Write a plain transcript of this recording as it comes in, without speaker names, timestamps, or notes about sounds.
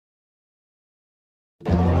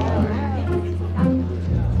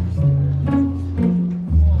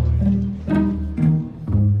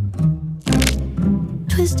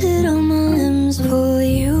Twisted on my limbs for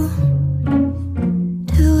you.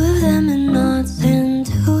 Two of them in knots and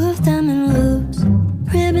two of them in loops.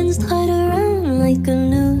 Ribbons tied around like a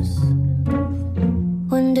noose.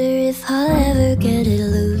 Wonder if I'll ever get it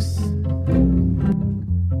loose.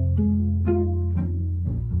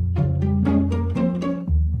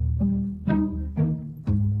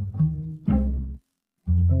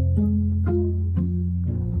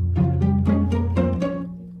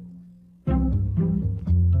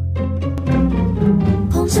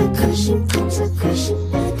 Palms are crushing,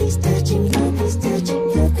 bodies touching, bodies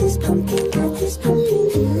pumping, bodies pumping,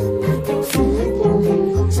 feeling nothing, feeling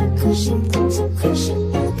nothing. Palms are crushing,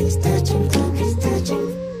 bodies touching, bodies touching.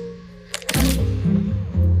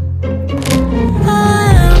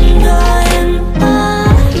 I'm done.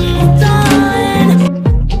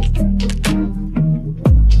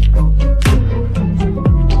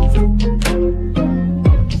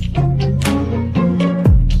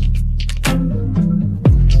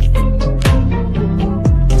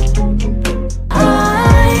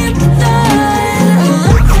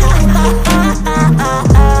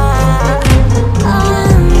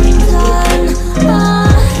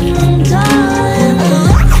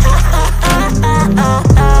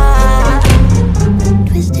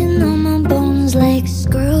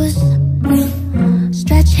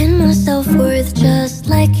 Self-worth just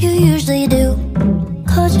like you usually do.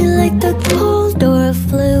 Caught you like the cold or a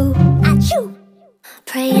flu. Achoo!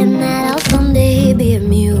 Praying that I'll someday be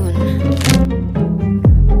immune.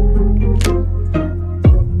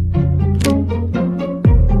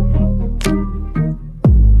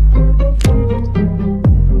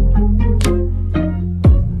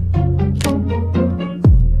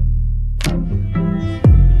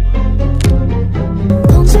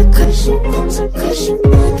 Palms are crushing,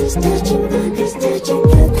 bodies touching,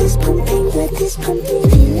 bodies pumping,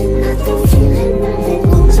 feeling nothing, feeling nothing.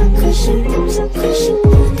 Palms are crushing, bodies touching,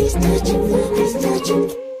 bodies touching.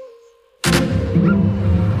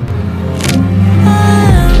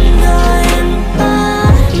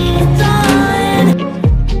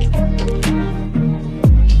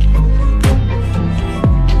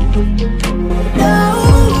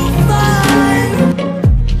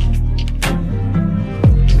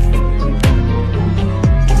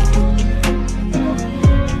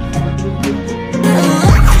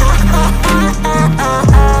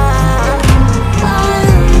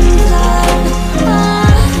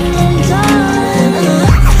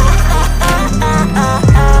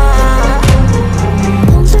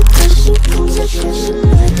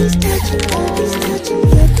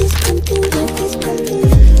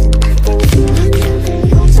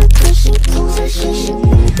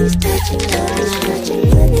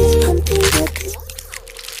 Touching,